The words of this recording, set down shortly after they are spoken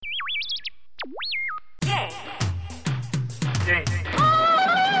Jane.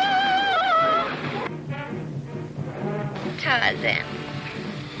 Tarzan,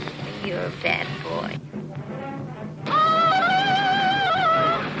 you're a bad boy.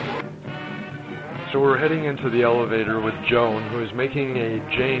 So we're heading into the elevator with Joan, who is making a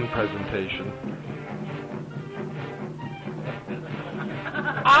Jane presentation.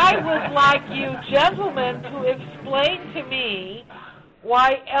 I would like you gentlemen to explain to me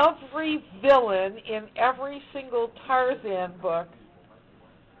why every villain in every single Tarzan book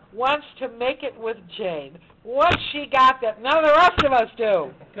wants to make it with Jane. What's she got that none of the rest of us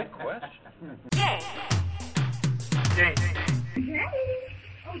do? Good question. Jane. Jane. Daddy!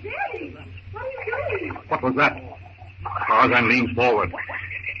 Oh, Daddy! What are you doing? What was that? Tarzan leans forward.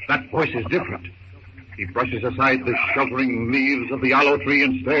 That voice is different. He brushes aside the sheltering leaves of the aloe tree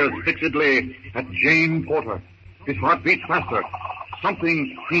and stares fixedly at Jane Porter. His heart beats faster.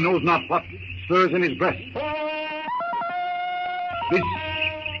 Something, he knows not what, stirs in his breast. This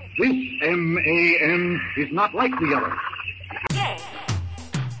M-A-N is not like the other.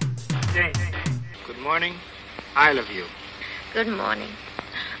 Jane. Good morning. I love you. Good morning.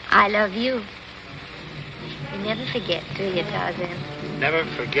 I love you. You never forget, do you, Tarzan? Never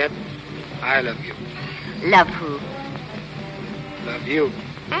forget, I love you. Love who? Love you.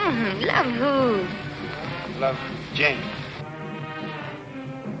 Love who? Love Jane.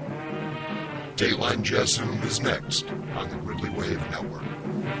 Dateline Jassoon is next on the Ridley Wave Network.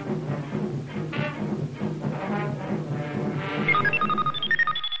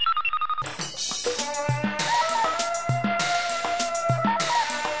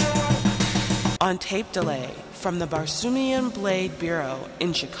 On tape delay from the Barsoomian Blade Bureau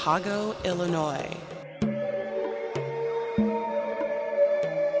in Chicago, Illinois.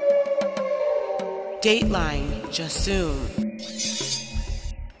 Dateline Jassoon,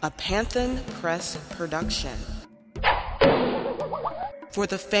 a Panthen Press production. For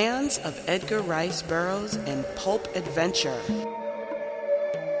the fans of Edgar Rice Burroughs and pulp adventure.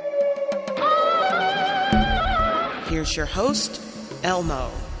 Here's your host, Elmo.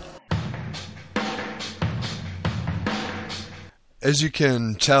 As you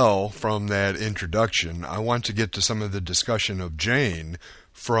can tell from that introduction, I want to get to some of the discussion of Jane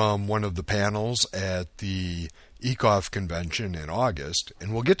from one of the panels at the ECOF convention in August,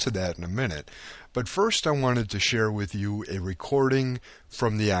 and we'll get to that in a minute. But first I wanted to share with you a recording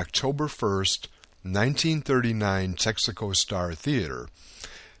from the October 1st, 1939 Texaco Star Theater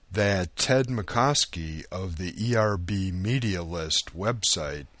that Ted McCoskey of the ERB Media List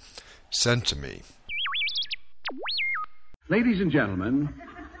website sent to me. Ladies and gentlemen,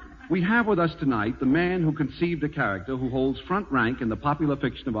 we have with us tonight the man who conceived a character who holds front rank in the popular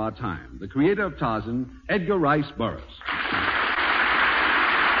fiction of our time, the creator of Tarzan, Edgar Rice Burroughs.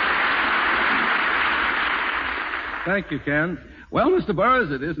 Thank you, Ken. Well, Mr.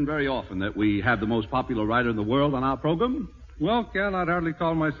 Burroughs, it isn't very often that we have the most popular writer in the world on our program. Well, Ken, I'd hardly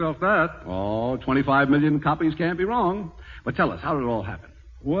call myself that. Oh, 25 million copies can't be wrong. But tell us, how did it all happen?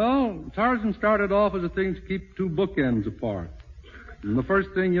 Well, Tarzan started off as a thing to keep two bookends apart. And the first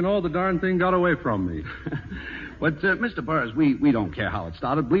thing you know, the darn thing got away from me. But, Mr. Burroughs, we don't care how it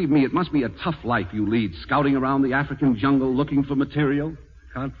started. Believe me, it must be a tough life you lead, scouting around the African jungle looking for material.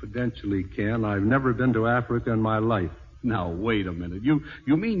 Confidentially, Ken, I've never been to Africa in my life. Now, wait a minute. You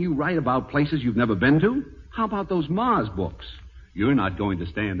mean you write about places you've never been to? How about those Mars books? You're not going to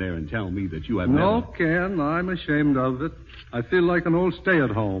stand there and tell me that you have No, never... Ken, I'm ashamed of it. I feel like an old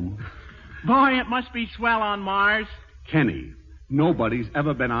stay-at-home. Boy, it must be swell on Mars. Kenny, nobody's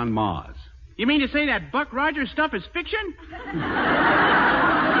ever been on Mars. You mean to say that Buck Rogers stuff is fiction?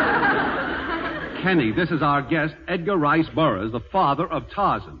 Kenny, this is our guest, Edgar Rice Burroughs, the father of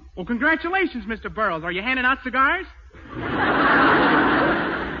Tarzan. Well, congratulations, Mr. Burroughs. Are you handing out cigars?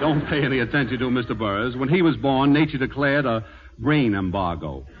 Don't pay any attention to him, Mr. Burroughs. When he was born, nature declared a grain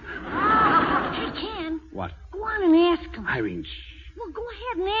embargo. Hey, Ken. What? Go on and ask him. Irene, shh. Well, go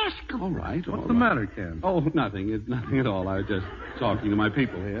ahead and ask him. All right. What's the matter, Ken? Oh, nothing. It's nothing at all. I was just talking to my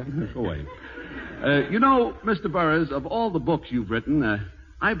people here. Go away. You know, Mr. Burroughs, of all the books you've written,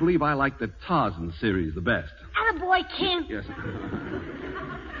 I believe I like the Tarzan series the best. Attaboy, Ken. Yes.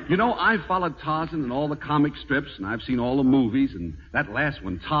 You know, I've followed Tarzan in all the comic strips, and I've seen all the movies, and that last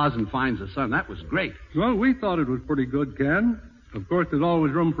one, Tarzan Finds the Sun, that was great. Well, we thought it was pretty good, Ken. Of course, there's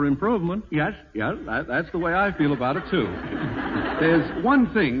always room for improvement. Yes, that's the way I feel about it, too. There's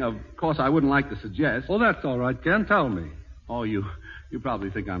one thing, of course, I wouldn't like to suggest. Well, that's all right, Ken. Tell me. Oh, you probably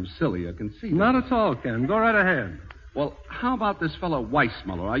think I'm silly or conceited. Not at all, Ken. Go right ahead. Well, how about this fellow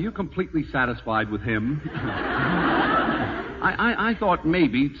Weissmuller? Are you completely satisfied with him? I thought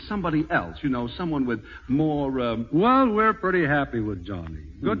maybe somebody else, someone with more, Well, we're pretty happy with Johnny.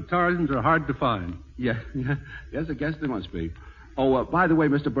 Good Tarzans are hard to find. Yeah. Yes, I guess they must be. Oh, by the way,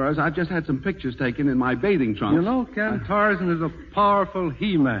 Mr. Burroughs, I've just had some pictures taken in my bathing trunk. You know, Ken, Tarzan is a powerful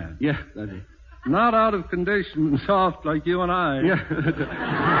he-man. Yeah, that's it. Not out of condition and soft like you and I. Yeah.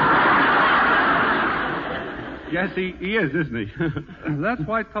 Yes, he is, isn't he? That's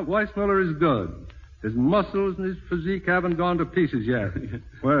why Weissmuller is good. His muscles and his physique haven't gone to pieces yet.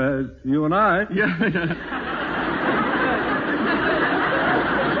 Whereas you and I... Yeah.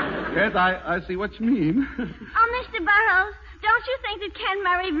 Yes, I see what you mean. Oh, Mr. Burroughs, don't you think that Ken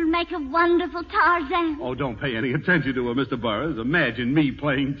Murray would make a wonderful Tarzan? Oh, don't pay any attention to her, Mr. Burroughs. Imagine me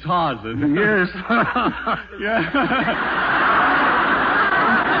playing Tarzan. Yes. Yeah.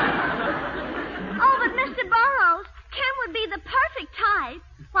 Oh, but Mr. Burroughs, Ken would be the perfect type.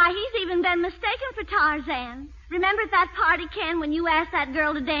 Why, he's even been mistaken for Tarzan. Remember at that party, Ken, when you asked that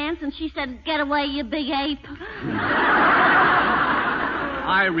girl to dance and she said, "Get away, you big ape"?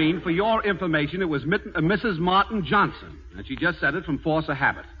 Irene, for your information, it was Mrs. Martin Johnson. And she just said it from force of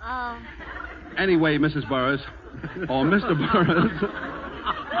habit. Oh. Anyway, Mrs. Burroughs, or Mr. Burroughs...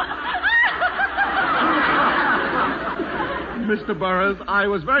 Mr. Burroughs, I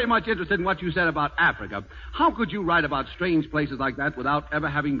was very much interested in what you said about Africa. How could you write about strange places like that without ever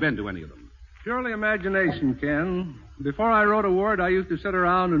having been to any of them? Purely imagination, Ken. Before I wrote a word, I used to sit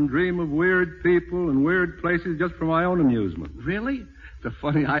around and dream of weird people and weird places just for my own amusement. Really? It's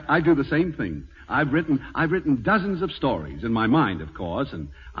funny. I do the same thing. I've written dozens of stories in my mind, of course, and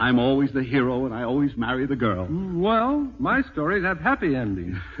I'm always the hero and I always marry the girl. Well, my stories have happy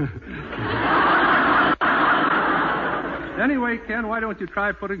endings. Anyway, Ken, why don't you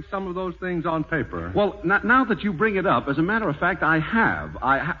try putting some of those things on paper? Well, now that you bring it up, as a matter of fact, I have.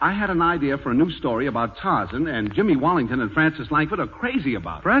 I had an idea for a new story about Tarzan, and Jimmy Wallington and Francis Langford are crazy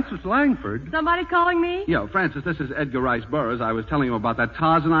about it. Francis Langford? Somebody calling me? Yeah, Francis, this is Edgar Rice Burroughs. I was telling him about that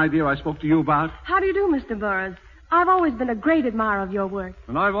Tarzan idea I spoke to you about. How do you do, Mr. Burroughs? I've always been a great admirer of your work.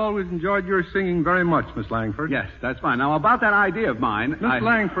 And I've always enjoyed your singing very much, Miss Langford. Yes, that's fine. Now, about that idea of mine... Miss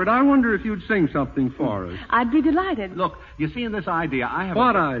Langford, I wonder if you'd sing something for us. I'd be delighted. Look, you see, in this idea, I have...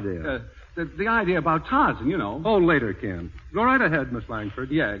 What idea? The idea about Tarzan, you know. Oh, later, Ken. Go right ahead, Miss Langford.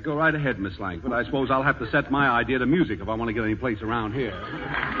 Yeah, go right ahead, Miss Langford. I suppose I'll have to set my idea to music if I want to get any place around here.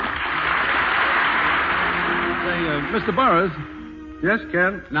 Say, Mr. Burroughs... Yes,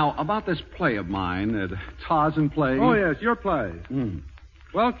 Ken? Now, about this play of mine, the Tarzan play... Oh, yes, your play.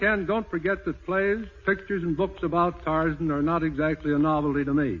 Well, Ken, don't forget that plays, pictures, and books about Tarzan are not exactly a novelty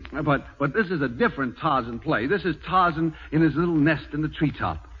to me. But this is a different Tarzan play. This is Tarzan in his little nest in the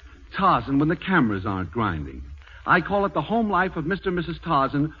treetop. Tarzan when the cameras aren't grinding. I call it The Home Life of Mr. and Mrs.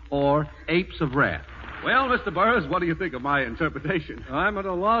 Tarzan, or Apes of Wrath. Well, Mr. Burroughs, what do you think of my interpretation? I'm at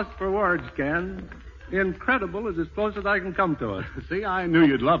a loss for words, Ken. Incredible is as close as I can come to it. See, I knew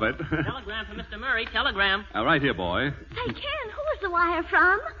you'd love it. Telegram for Mr. Murray. Telegram. Right here, boy. Say, Ken, who was the wire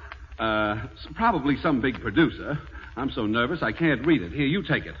from? Probably some big producer. I'm so nervous I can't read it. Here, you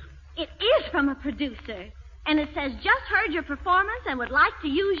take it. It is from a producer. And it says, just heard your performance and would like to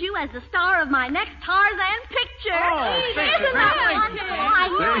use you as the star of my next Tarzan picture. Oh, isn't that wonderful? I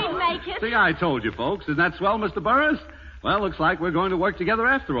knew he'd make it. See, I told you, folks. Isn't that swell, Mr. Burroughs? Well, looks like we're going to work together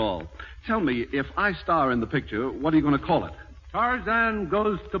after all. Tell me, if I star in the picture, what are you going to call it? Tarzan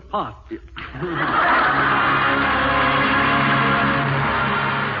Goes to Pot.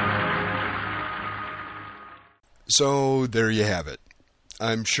 So, there you have it.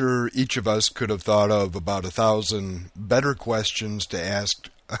 I'm sure each of us could have thought of about 1,000 better questions to ask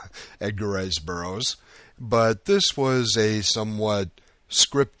Edgar Rice Burroughs, but this was a somewhat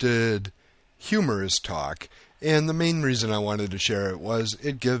scripted, humorous talk. And the main reason I wanted to share it was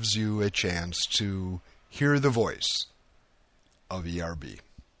it gives you a chance to hear the voice of ERB.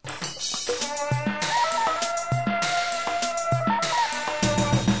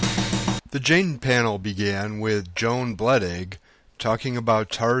 The Jane panel began with Joan Bledegg talking about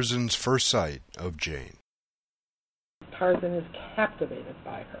Tarzan's first sight of Jane. Tarzan is captivated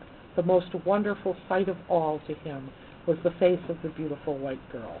by her. The most wonderful sight of all to him was the face of the beautiful white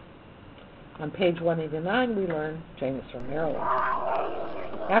girl. On page 189, we learn Jane is from Maryland.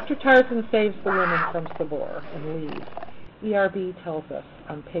 After Tarzan saves the women from Sabor and leaves, ERB tells us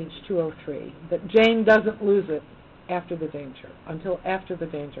on page 203 that Jane doesn't lose it until after the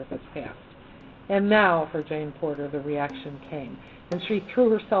danger has passed. And now, for Jane Porter, the reaction came, and she threw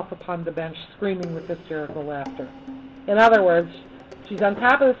herself upon the bench, screaming with hysterical laughter. In other words, she's on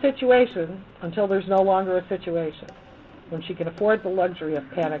top of the situation until there's no longer a situation. When she can afford the luxury of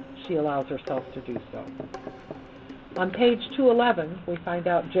panic, she allows herself to do so. On page 211, we find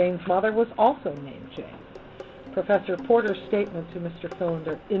out Jane's mother was also named Jane. Professor Porter's statement to Mr.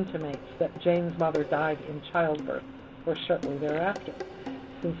 Philander intimates that Jane's mother died in childbirth or shortly thereafter.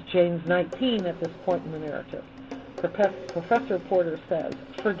 Since Jane's 19 at this point in the narrative, Professor Porter says,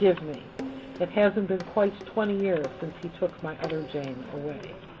 "Forgive me. It hasn't been quite 20 years since he took my other Jane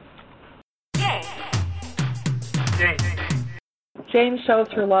away." Jane. Jane shows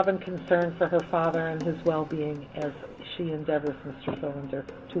her love and concern for her father and his well-being as she endeavors, Mr. Philander,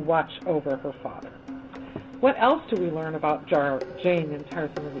 to watch over her father. What else do we learn about Jane in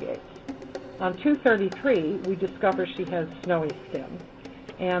Tarzan of the Apes? On 233, we discover she has snowy skin,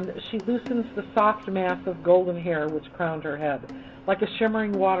 and she loosens the soft mass of golden hair which crowned her head. Like a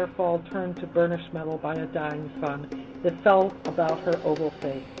shimmering waterfall turned to burnished metal by a dying sun, it fell about her oval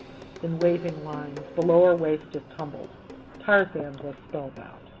face. In waving lines, below her waist it tumbled. Tarzan was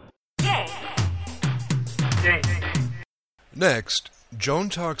spellbound. Next, Joan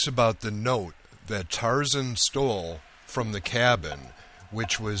talks about the note that Tarzan stole from the cabin,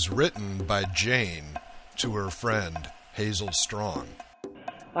 which was written by Jane to her friend Hazel Strong.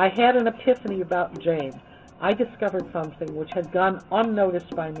 I had an epiphany about Jane. I discovered something which had gone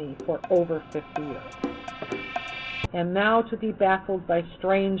unnoticed by me for over 50 years. And now to be baffled by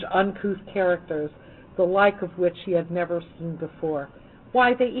strange, uncouth characters, the like of which he had never seen before.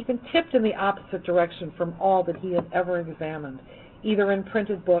 Why, they even tipped in the opposite direction from all that he had ever examined, either in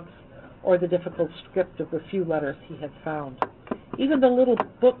printed books or the difficult script of the few letters he had found. Even the little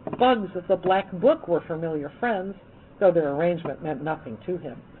bugs of the Black Book were familiar friends, though their arrangement meant nothing to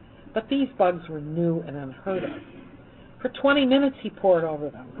him. But these bugs were new and unheard of. For 20 minutes he pored over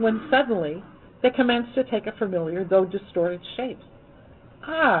them, when suddenly they commenced to take a familiar, though distorted shape.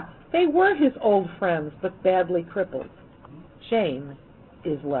 Ah, they were his old friends, but badly crippled. Jane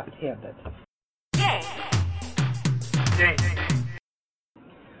is left-handed.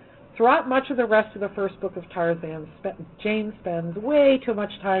 Throughout much of the rest of the first book of Tarzan, Jane spends way too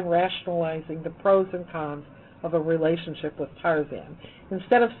much time rationalizing the pros and cons of a relationship with Tarzan,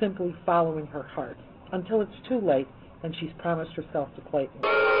 instead of simply following her heart, until it's too late and she's promised herself to Clayton.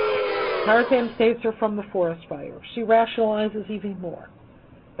 Tarzan saves her from the forest fire. She rationalizes even more.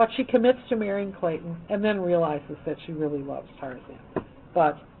 But she commits to marrying Clayton and then realizes that she really loves Tarzan.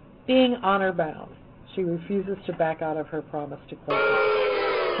 But, being honor-bound, she refuses to back out of her promise to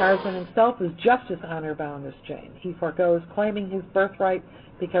Clayton. Tarzan himself is just as honor-bound as Jane. He forgoes claiming his birthright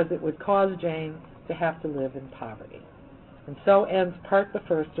because it would cause Jane to have to live in poverty. And so ends part the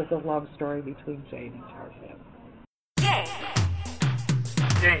first of the love story between Jane and Tarzan.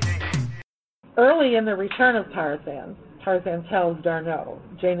 Early in the return of Tarzan, Tarzan tells D'Arnot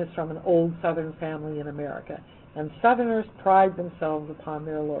Jane is from an old Southern family in America, and Southerners pride themselves upon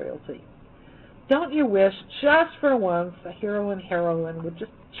their loyalty. Don't you wish, just for once, a hero and heroine would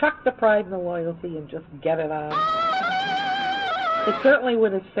just chuck the pride and the loyalty and just get it on? It certainly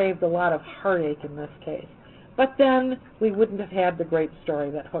would have saved a lot of heartache in this case. But then we wouldn't have had the great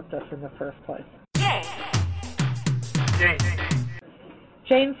story that hooked us in the first place.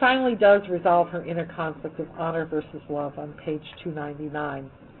 Jane finally does resolve her inner conflict of honor versus love on page 299.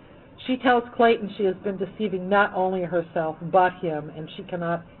 She tells Clayton she has been deceiving not only herself but him, and she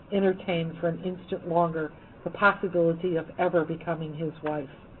cannot entertain for an instant longer the possibility of ever becoming his wife.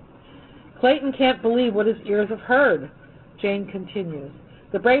 Clayton can't believe what his ears have heard. Jane continues,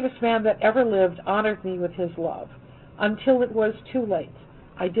 "The bravest man that ever lived honored me with his love. Until it was too late.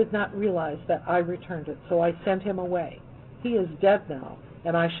 I did not realize that I returned it, so I sent him away. He is dead now,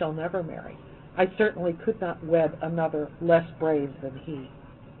 and I shall never marry. I certainly could not wed another less brave than he."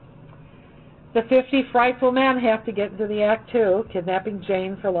 The 50 frightful men have to get into the act, too, kidnapping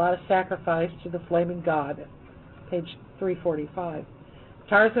Jane for a lot of sacrifice to the flaming god. Page 345.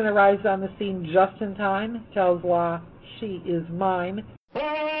 Tarzan arrives on the scene just in time, tells La, "She is mine,"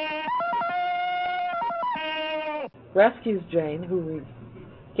 rescues Jane, who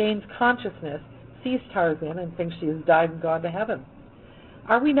regains consciousness, sees Tarzan, and thinks she has died and gone to heaven.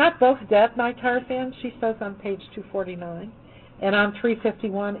 "Are we not both dead, my Tarzan?" she says on page 249. And on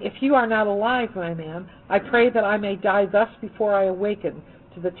 351, "If you are not alive, my man, I pray that I may die thus before I awaken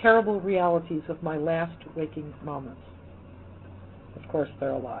to the terrible realities of my last waking moments." Of course, they're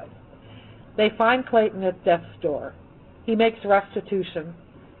alive. They find Clayton at death's door. He makes restitution,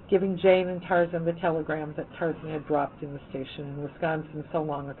 giving Jane and Tarzan the telegram that Tarzan had dropped in the station in Wisconsin so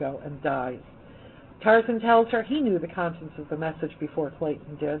long ago, and dies. Tarzan tells her he knew the contents of the message before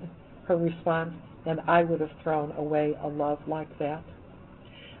Clayton did. Her response, "And I would have thrown away a love like that."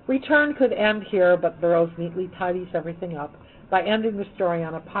 Return could end here, but Burroughs neatly tidies everything up by ending the story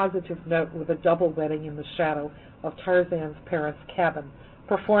on a positive note with a double wedding in the shadow of Tarzan's parents' cabin,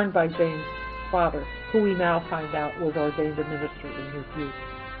 performed by Jane's father, who we now find out was ordained a minister in his youth.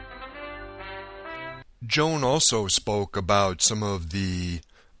 Joan also spoke about some of the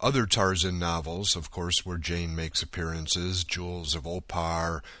other Tarzan novels, of course, where Jane makes appearances, Jewels of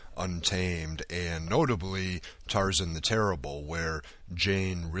Opar, Untamed, and notably Tarzan the Terrible, where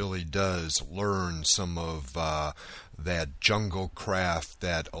Jane really does learn some of that jungle craft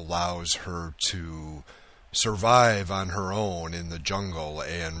that allows her to survive on her own in the jungle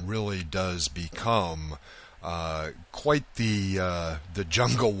and really does become quite the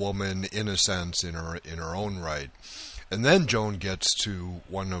jungle woman in a sense in her own right. And then Joan gets to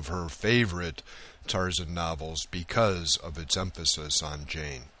one of her favorite Tarzan novels because of its emphasis on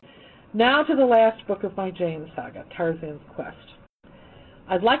Jane. Now to the last book of my Jane saga, Tarzan's Quest.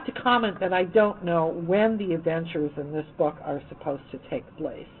 I'd like to comment that I don't know when the adventures in this book are supposed to take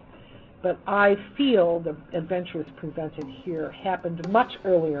place, but I feel the adventures presented here happened much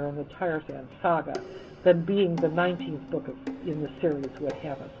earlier in the Tarzan saga than being the 19th book in the series would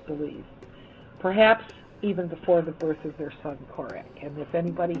have us believe. Perhaps even before the birth of their son Korak. And if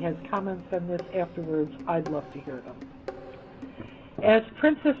anybody has comments on this afterwards, I'd love to hear them. As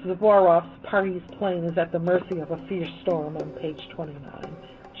Princess Zborov's party's plane is at the mercy of a fierce storm on page 29,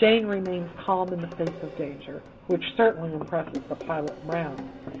 Jane remains calm in the face of danger, which certainly impresses the pilot Brown.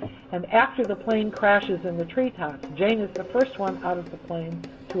 And after the plane crashes in the treetops, Jane is the first one out of the plane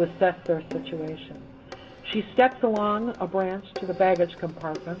to assess their situation. She steps along a branch to the baggage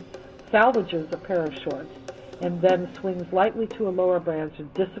compartment, salvages a pair of shorts, and then swings lightly to a lower branch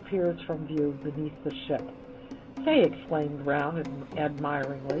and disappears from view beneath the ship. "Say," exclaimed Brown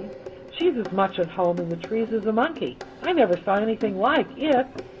admiringly, "she's as much at home in the trees as a monkey. I never saw anything like it."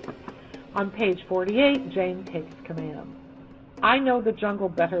 On page 48, Jane takes command. "I know the jungle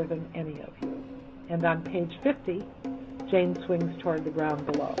better than any of you." And on page 50, Jane swings toward the ground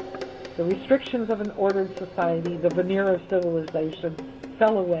below. The restrictions of an ordered society, the veneer of civilization,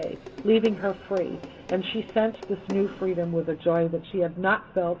 fell away, leaving her free, and she sensed this new freedom with a joy that she had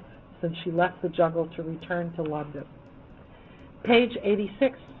not felt since she left the jungle to return to London. Page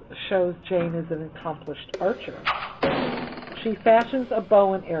 86 shows Jane as an accomplished archer. She fashions a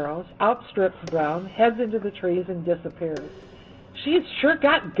bow and arrows, outstrips Brown, heads into the trees, and disappears. "She's sure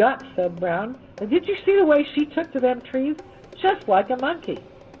got guts," said Brown. "And did you see the way she took to them trees? Just like a monkey."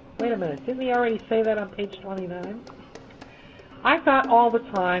 Wait a minute, didn't he already say that on page 29? I thought all the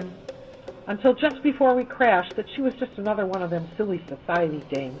time, until just before we crashed, that she was just another one of them silly society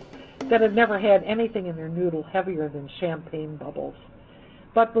dames that had never had anything in their noodle heavier than champagne bubbles.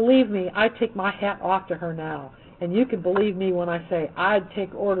 But believe me, I take my hat off to her now, and you can believe me when I say I'd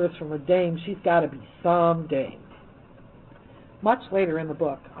take orders from a dame. She's got to be some dame. Much later in the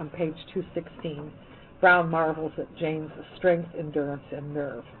book, on page 216, Brown marvels at Jane's strength, endurance, and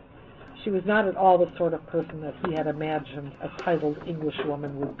nerve. She was not at all the sort of person that he had imagined a titled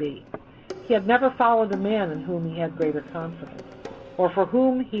Englishwoman would be. He had never followed a man in whom he had greater confidence, or for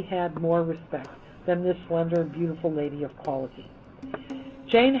whom he had more respect than this slender, beautiful lady of quality.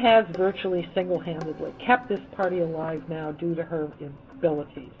 Jane has virtually single-handedly kept this party alive now due to her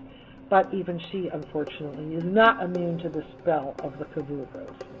abilities, but even she, unfortunately, is not immune to the spell of the Kavuvos.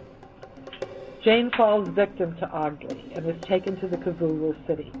 Jane falls victim to Ogli and is taken to the Kavuvu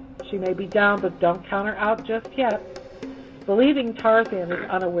city. She may be down, but don't count her out just yet. Believing Tarzan is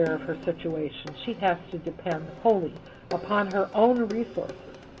unaware of her situation, she has to depend wholly upon her own resources.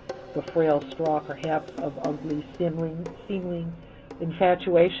 The frail straw, perhaps, of Ogli's seeming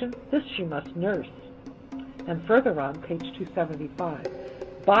infatuation, this she must nurse. And further on, page 275,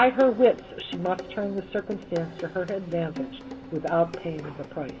 by her wits she must turn the circumstance to her advantage without paying the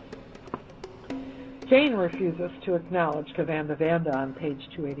price. Jane refuses to acknowledge Kavanda Vanda on page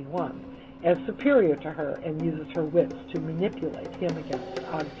 281 as superior to her and uses her wits to manipulate him against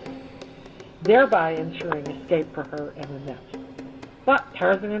Ogli, thereby ensuring escape for her and Annette. But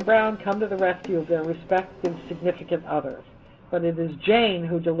Tarzan and Brown come to the rescue of their respective significant others, but it is Jane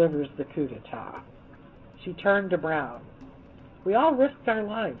who delivers the coup d'etat. She turned to Brown. "We all risked our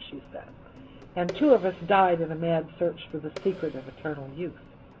lives," she said, "and 2 of us died in a mad search for the secret of eternal youth.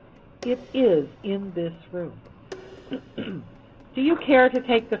 It is in this room. Do you care to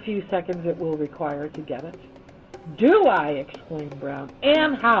take the few seconds it will require to get it?" "Do I?" exclaimed Brown.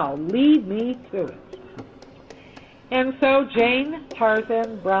 "And how? Lead me to it." And so Jane,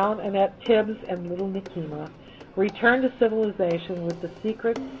 Tarzan, Brown, Annette, Tibbs, and little Nekima return to civilization with the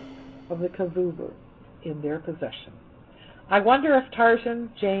secret of the Kavuvu in their possession. I wonder if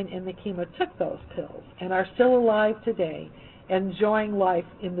Tarzan, Jane, and Nekima took those pills and are still alive today, enjoying life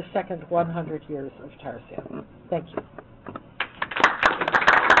in the second 100 years of Tarzan. Thank you.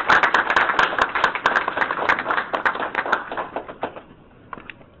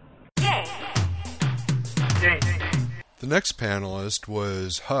 The next panelist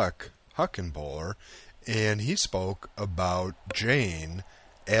was Huck Huckenboller, and he spoke about Jane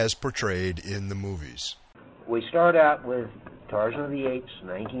as portrayed in the movies. We start out with Tarzan of the Apes,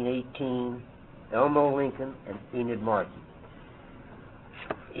 1918, Elmo Lincoln, and Enid Markey.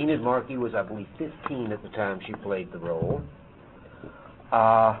 Enid Markey was, I believe, 15 at the time she played the role.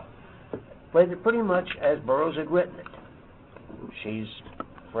 Played it pretty much as Burroughs had written it. She's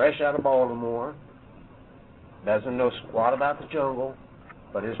fresh out of Baltimore, doesn't know squat about the jungle,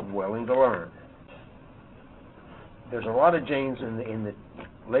 but is willing to learn. There's a lot of Janes in the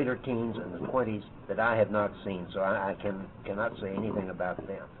later teens and the 20s that I have not seen, so I cannot say anything about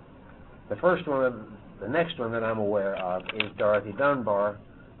them. The next one that I'm aware of is Dorothy Dunbar,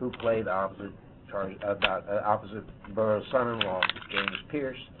 who played opposite Burroughs' son-in-law, James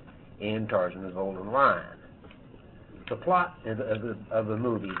Pierce, in Tarzan the Golden Lion. The plot of the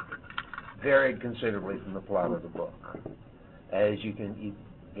movie varied considerably from the plot of the book, as you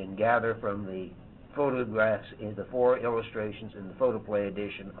can gather from the photographs in the 4 illustrations in the photoplay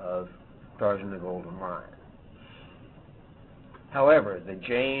edition of Tarzan the Golden Lion. However, the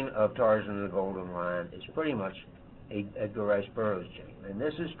Jane of Tarzan the Golden Lion is pretty much a Edgar Rice Burroughs Jane, and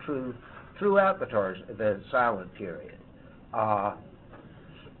this is true throughout the silent period.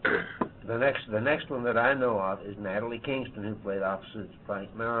 The next one that I know of is Natalie Kingston, who played opposite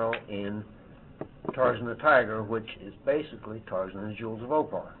Frank Merrill in Tarzan the Tiger, which is basically Tarzan and the Jewels of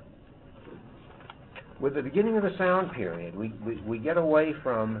Opar. With the beginning of the sound period, we get away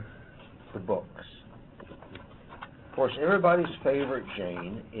from the books. Of course, everybody's favorite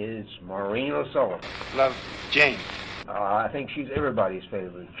Jane is Maureen O'Sullivan. Love Jane. I think she's everybody's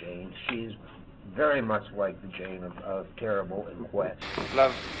favorite Jane. She's very much like the Jane of Terrible and Quest.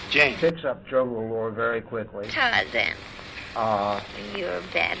 Love Jane. Picks up jungle lore very quickly. Tarzan. You're a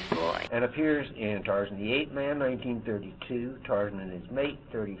bad boy. And appears in Tarzan the Ape Man, 1932, Tarzan and His Mate,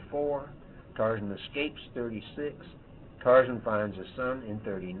 34, Tarzan Escapes, 36, Tarzan Finds a Son in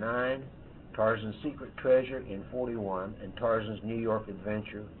 39, Tarzan's Secret Treasure in 41, and Tarzan's New York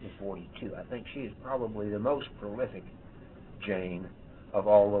Adventure in 42. I think she is probably the most prolific Jane of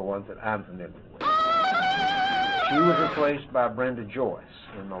all the ones that I'm familiar with. She was replaced by Brenda Joyce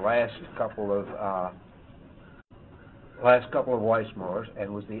in the last couple of Weissmullers,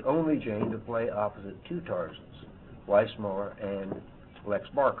 and was the only Jane to play opposite 2 Tarzans, Weissmuller and Lex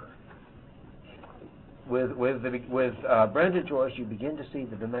Barker. With Brenda Joyce, you begin to see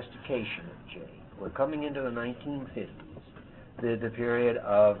the domestication of Jane. We're coming into the 1950s, the period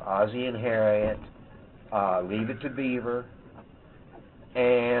of Ozzie and Harriet, Leave It to Beaver,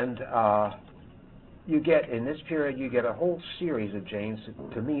 and in this period you get a whole series of Janes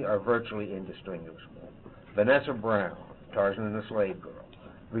that to me are virtually indistinguishable. Vanessa Brown, Tarzan and the Slave Girl,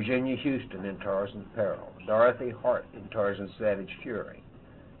 Virginia Houston in Tarzan's Peril, Dorothy Hart in Tarzan's Savage Fury,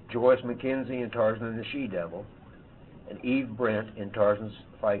 Joyce McKenzie in Tarzan and the She-Devil, and Eve Brent in Tarzan's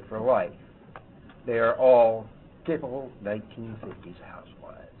Fight for Life. They are all typical 1950s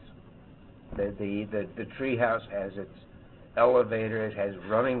housewives. The treehouse has its elevator, it has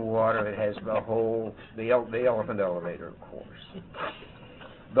running water, it has the elephant elevator, of course.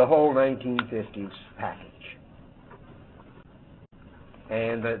 The whole 1950s package.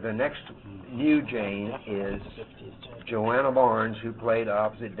 And the next new Jane is Joanna Barnes, who played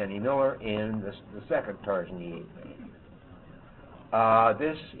opposite Denny Miller in the second Tarzan the Ape Man.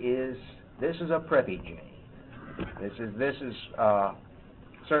 This is a preppy Jane. This is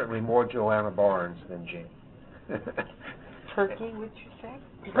certainly more Joanna Barnes than Jane. Turkey, would you say?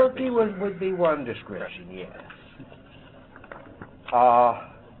 Turkey would be one description, yes.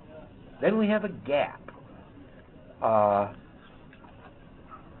 Then we have a gap.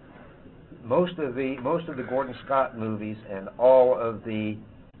 Most of the Gordon Scott movies and all of the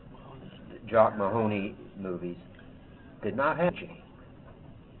Jock Mahoney movies did not have Jane.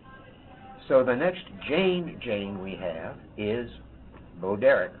 So the next Jane we have is Bo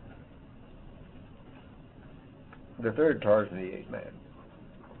Derek, the third Tarzan the Ape Man,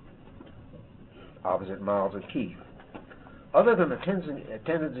 opposite Miles O'Keefe. Other than a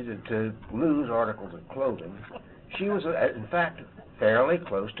tendency to lose articles of clothing, she was, in fact, fairly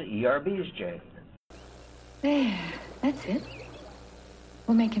close to ERB's Jane. There, that's it.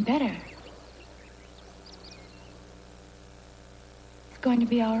 We'll make him better. It's going to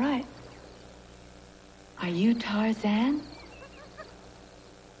be all right. Are you Tarzan?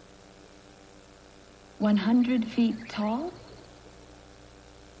 100 feet tall?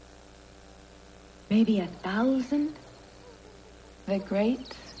 Maybe 1,000. The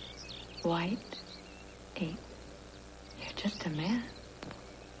great white ape. You're just a man.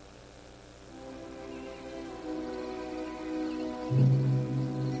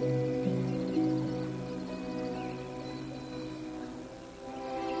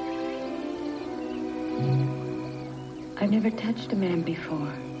 I've never touched a man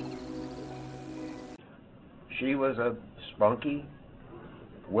before. She was a spunky,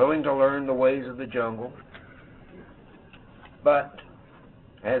 willing to learn the ways of the jungle, but,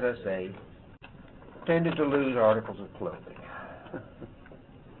 as I say, tended to lose articles of clothing.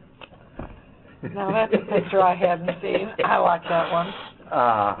 Now, that's a picture I hadn't seen. I like that one.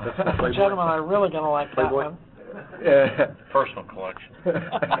 Gentlemen are really going to like that one. Personal collection.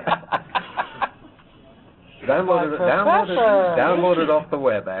 Downloaded off the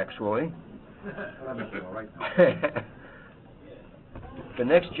web, actually. The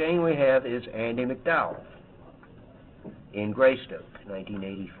next Jane we have is Andie MacDowell in Greystoke,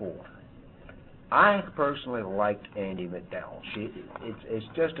 1984. I personally liked Andie MacDowell. It's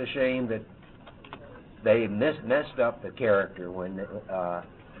just a shame that they messed up the character when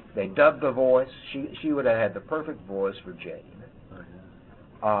they dubbed the voice. She would have had the perfect voice for Jane.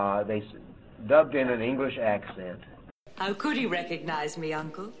 They dubbed in an English accent. How could he recognize me,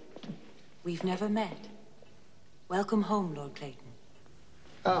 Uncle? We've never met. Welcome home, Lord Clayton.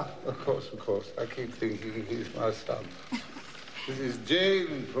 Ah, of course. I keep thinking he's my son. This is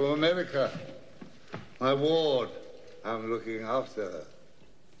Jane from America. My ward. I'm looking after her.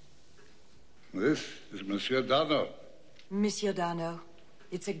 This is Monsieur Darno. Monsieur Darno,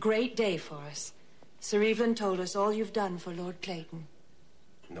 it's a great day for us. Sir Evelyn told us all you've done for Lord Clayton.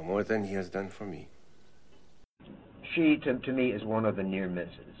 No more than he has done for me. She, to me, is one of the near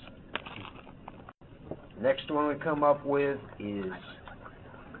misses. Next one we come up with is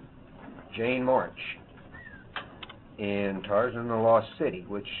Jane March in Tarzan and the Lost City,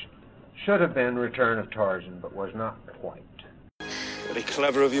 which should have been Return of Tarzan, but was not quite. Very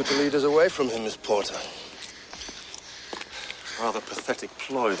clever of you to lead us away from him, Miss Porter. Rather pathetic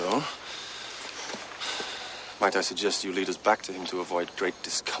ploy, though. Might I suggest you lead us back to him to avoid great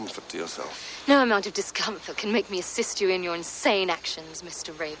discomfort to yourself? No amount of discomfort can make me assist you in your insane actions,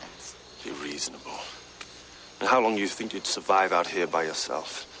 Mr. Ravens. Be reasonable. And how long do you think you'd survive out here by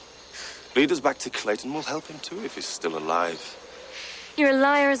yourself? Lead us back to Clayton. We'll help him, too, if he's still alive. You're a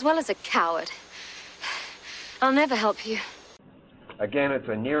liar as well as a coward. I'll never help you. Again, it's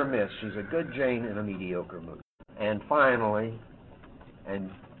a near miss. She's a good Jane in a mediocre movie. And finally, and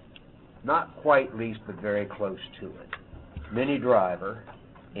not quite least, but very close to it, Minnie Driver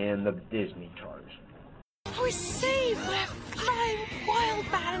in the Disney Tarzan. I say, we're flying wild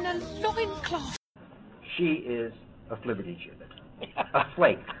man in a loincloth. She is a flibbertigibbet, a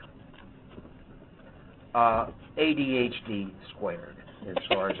flake, ADHD squared, as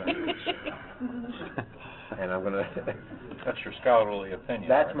far as I'm concerned. And I'm going to... That's your scholarly opinion.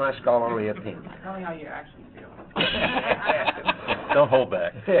 That's right? my scholarly opinion. Tell me how you actually feel. Don't hold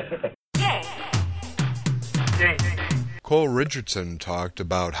back. Cole Richardson talked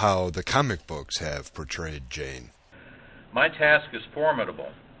about how the comic books have portrayed Jane. My task is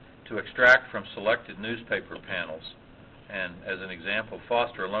formidable, to extract from selected newspaper panels, and as an example,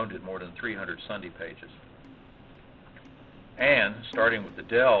 Foster alone did more than 300 Sunday pages. And, starting with the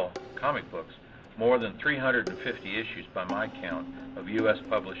Dell comic books, more than 350 issues by my count of U.S.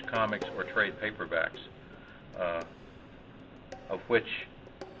 published comics or trade paperbacks, of which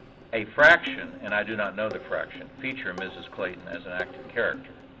a fraction, and I do not know the fraction, feature Mrs. Clayton as an active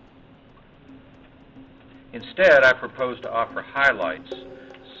character. Instead, I propose to offer highlights,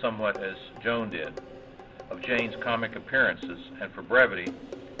 somewhat as Joan did, of Jane's comic appearances, and for brevity,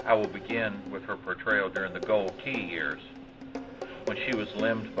 I will begin with her portrayal during the Gold Key years, when she was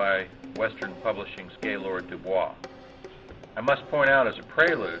limned by Western Publishing's Gaylord Dubois. I must point out as a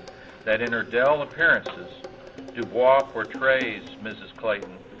prelude that in her Dell appearances, Dubois portrays Mrs.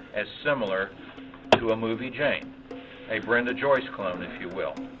 Clayton as similar to a movie Jane, a Brenda Joyce clone, if you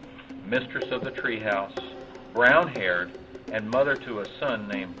will, mistress of the treehouse, brown-haired, and mother to a son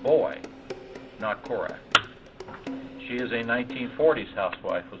named Boy, not Korak. She is a 1940s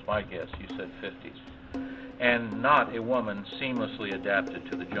housewife, was my guess. You said 50s. And not a woman seamlessly adapted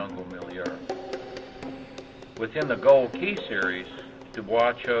to the jungle milieu. Within the Gold Key series,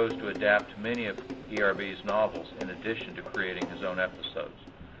 Dubois chose to adapt many of ERB's novels in addition to creating his own episodes.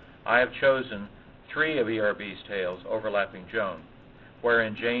 I have chosen 3 of ERB's tales overlapping Joan,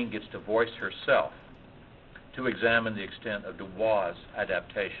 wherein Jane gets to voice herself to examine the extent of Dubois'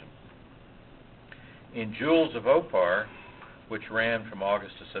 adaptation. In Jewels of Opar, which ran from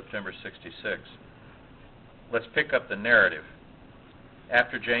August to September '66, Let's pick up the narrative.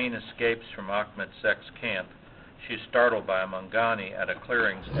 After Jane escapes from Achmet Zek's camp, she is startled by a Mangani at a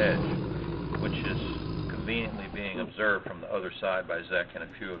clearing's edge, which is conveniently being observed from the other side by Zek and a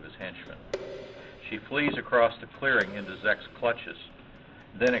few of his henchmen. She flees across the clearing into Zek's clutches,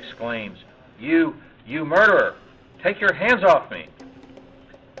 then exclaims, You murderer! Take your hands off me!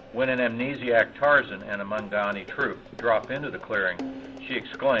 When an amnesiac Tarzan and a Mangani troop drop into the clearing, she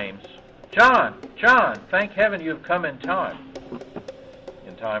exclaims, John! John! Thank heaven you have come in time.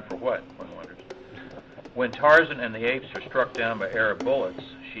 In time for what, one wonders. When Tarzan and the apes are struck down by Arab bullets,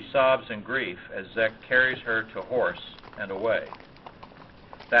 she sobs in grief as Zek carries her to horse and away.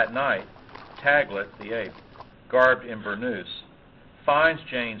 That night, Taglit, the ape, garbed in burnous, finds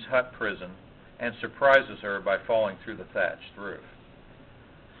Jane's hut prison and surprises her by falling through the thatched roof.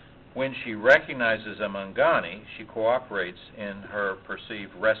 When she recognizes a Mangani, she cooperates in her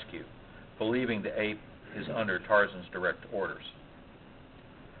perceived rescue, believing the ape is under Tarzan's direct orders.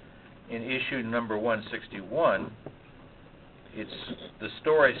 In issue number 161, the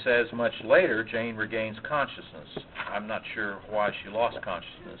story says much later Jane regains consciousness. I'm not sure why she lost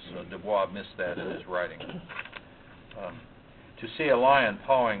consciousness. Du Bois missed that in his writing. To see a lion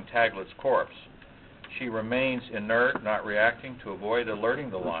pawing Taglit's corpse, she remains inert, not reacting, to avoid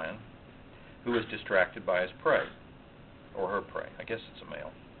alerting the lion, who is distracted by his prey, or her prey. I guess it's a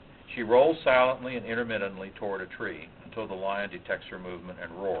male. She rolls silently and intermittently toward a tree until the lion detects her movement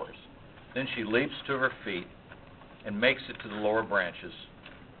and roars. Then she leaps to her feet and makes it to the lower branches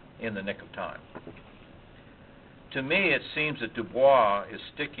in the nick of time. To me, it seems that Du Bois is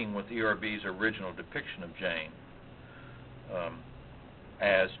sticking with ERB's original depiction of Jane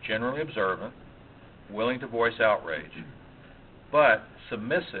as generally observant, willing to voice outrage, but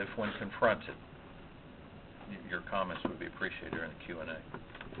submissive when confronted. Your comments would be appreciated during the Q&A.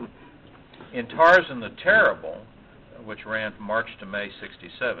 In Tarzan the Terrible, which ran from March to May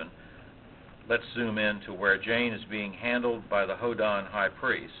 1967, let's zoom in to where Jane is being handled by the Hodan high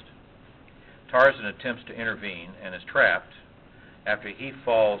priest. Tarzan attempts to intervene and is trapped. After he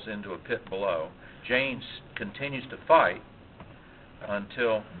falls into a pit below, Jane continues to fight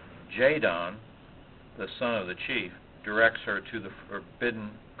until Jadon, the son of the chief, directs her to the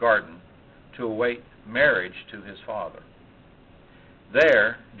forbidden garden to await marriage to his father.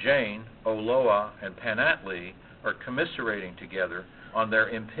 There, Jane, Oloa, and Panatli are commiserating together on their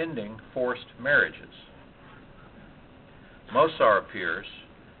impending forced marriages. Mosar appears,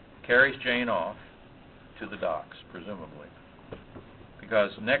 carries Jane off to the docks, presumably,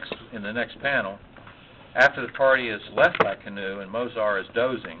 because in the next panel, after the party has left by canoe and Mosar is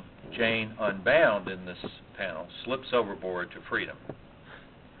dozing, Jane, unbound in this panel, slips overboard to freedom.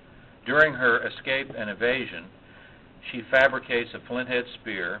 During her escape and evasion, she fabricates a flinthead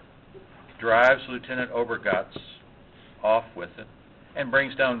spear, drives Lieutenant Obergatz off with it, and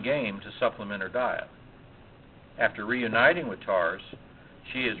brings down game to supplement her diet. After reuniting with Tars,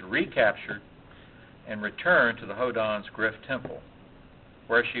 she is recaptured and returned to the Hodan's Griff Temple,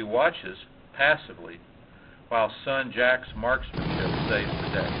 where she watches passively while son Jack's marksmanship saves the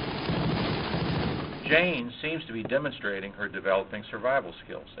day. Jane seems to be demonstrating her developing survival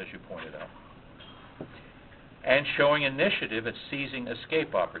skills, as you pointed out, and showing initiative at seizing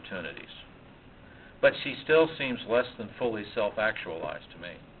escape opportunities. But she still seems less than fully self-actualized to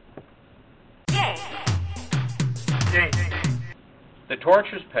me. The torch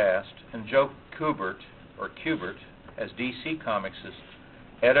is passed, and Joe Kubert, as DC Comics'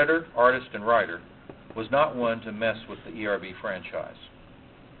 editor, artist, and writer, was not one to mess with the ERB franchise.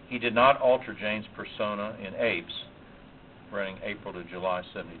 He did not alter Jane's persona in Apes, running April to July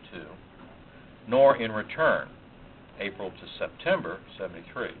 1972, nor in Return, April to September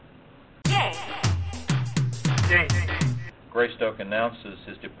 1973. Greystoke announces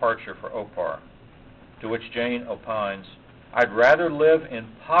his departure for Opar, to which Jane opines, I'd rather live in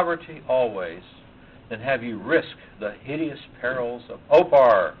poverty always than have you risk the hideous perils of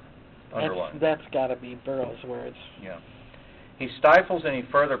Opar. Underline. That's got to be Burroughs' words. Yeah. He stifles any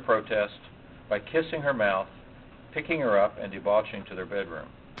further protest by kissing her mouth, picking her up, and debauching to their bedroom.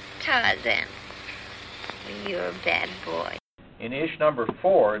 Tarzan, you're a bad boy. In issue number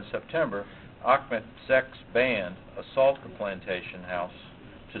 4 in September, Achmet Zek's band assault the plantation house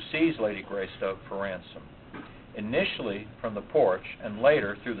to seize Lady Greystoke for ransom. Initially from the porch and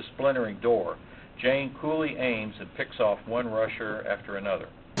later through the splintering door, Jane coolly aims and picks off one rusher after another.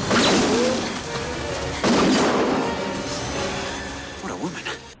 What a woman.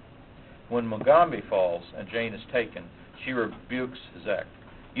 When Mugambi falls and Jane is taken, she rebukes Zek.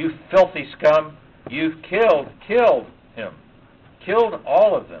 You filthy scum! You've killed him. Killed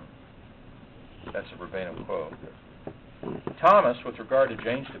all of them. That's a verbatim quote. Thomas, with regard to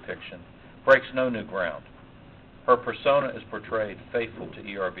Jane's depiction, breaks no new ground. Her persona is portrayed faithful to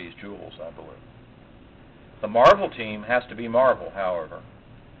ERB's Jules, I believe. The Marvel team has to be Marvel, however.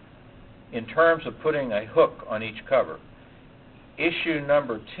 In terms of putting a hook on each cover, issue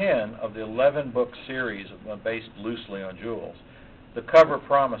number 10 of the 11-book series based loosely on Jules, the cover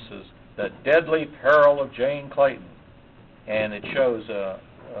promises the deadly peril of Jane Clayton, and it shows a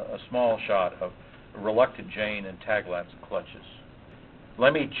small shot of reluctant Jane in Taglat's clutches.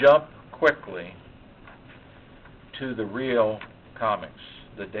 Let me jump quickly to the real comics,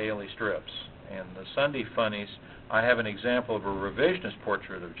 the daily strips. And the Sunday Funnies, I have an example of a revisionist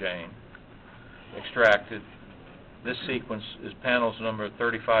portrait of Jane extracted. This sequence is panels number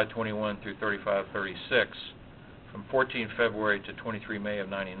 3521 through 3536 from 14 February to 23 May of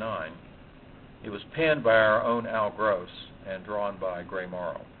 99. It was penned by our own Al Gross and drawn by Gray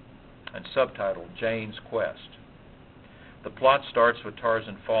Morrow and subtitled Jane's Quest. The plot starts with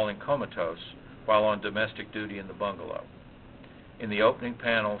Tarzan falling comatose while on domestic duty in the bungalow. In the opening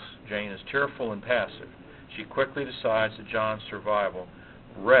panels, Jane is tearful and passive. She quickly decides that John's survival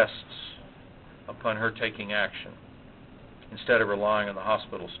rests upon her taking action instead of relying on the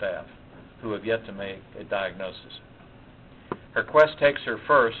hospital staff, who have yet to make a diagnosis. Her quest takes her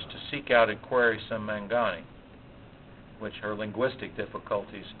first to seek out and query some Mangani, which her linguistic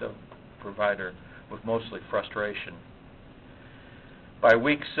difficulties still provide her with mostly frustration. By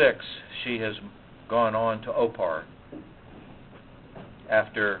week 6, she has gone on to Opar.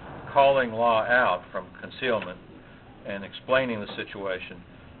 After calling Law out from concealment and explaining the situation,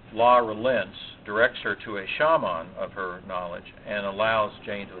 Law relents, directs her to a shaman of her knowledge, and allows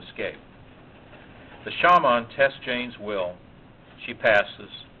Jane to escape. The shaman tests Jane's will. She passes,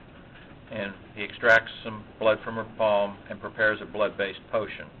 and he extracts some blood from her palm and prepares a blood-based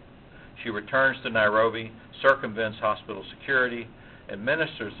potion. She returns to Nairobi, circumvents hospital security,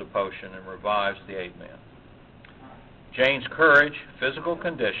 administers the potion, and revives the ape-man. Jane's courage, physical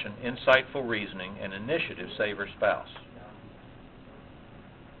condition, insightful reasoning, and initiative save her spouse.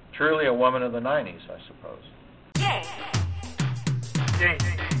 Truly a woman of the 90s, I suppose. Jane.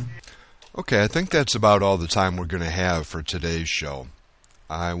 Okay, I think that's about all the time we're going to have for today's show.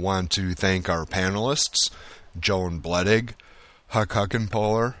 I want to thank our panelists, Joan Bledig, Huck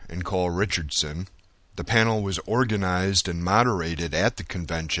Huckenpohler, and Cole Richardson. The panel was organized and moderated at the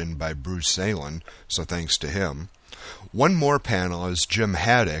convention by Bruce Salen, so thanks to him. One more panelist, Jim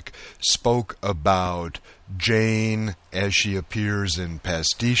Haddock, spoke about Jane as she appears in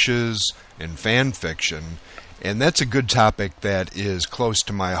pastiches and fan fiction, and that's a good topic that is close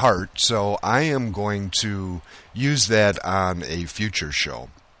to my heart, so I am going to use that on a future show.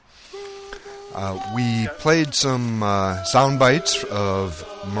 We played some sound bites of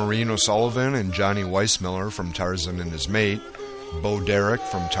Maureen O'Sullivan and Johnny Weissmiller from Tarzan and His Mate, Bo Derek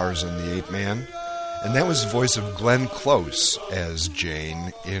from Tarzan the Ape Man, and that was the voice of Glenn Close as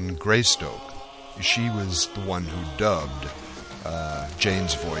Jane in Greystoke. She was the one who dubbed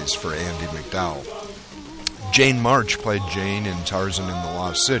Jane's voice for Andy McDowell. Jane March played Jane in Tarzan and the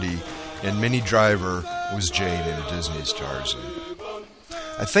Lost City, and Minnie Driver was Jane in Disney's Tarzan.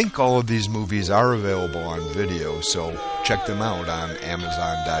 I think all of these movies are available on video, so check them out on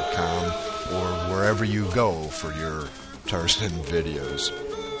Amazon.com or wherever you go for your Tarzan videos.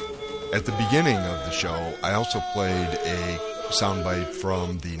 At the beginning of the show, I also played a soundbite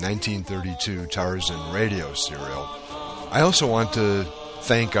from the 1932 Tarzan radio serial. I also want to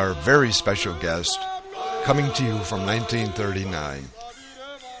thank our very special guest, coming to you from 1939,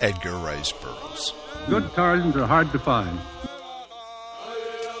 Edgar Rice Burroughs. Good Tarzans are hard to find.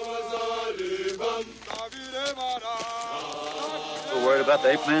 We're worried about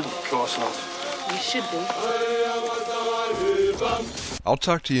the ape man? Of course not. You should be. I'll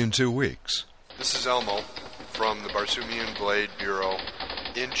talk to you in 2 weeks. This is Elmo from the Barsoomian Blade Bureau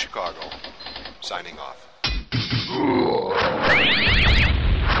in Chicago, signing off.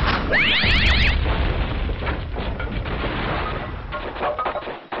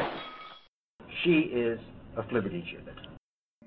 She is a flibbertigibbet.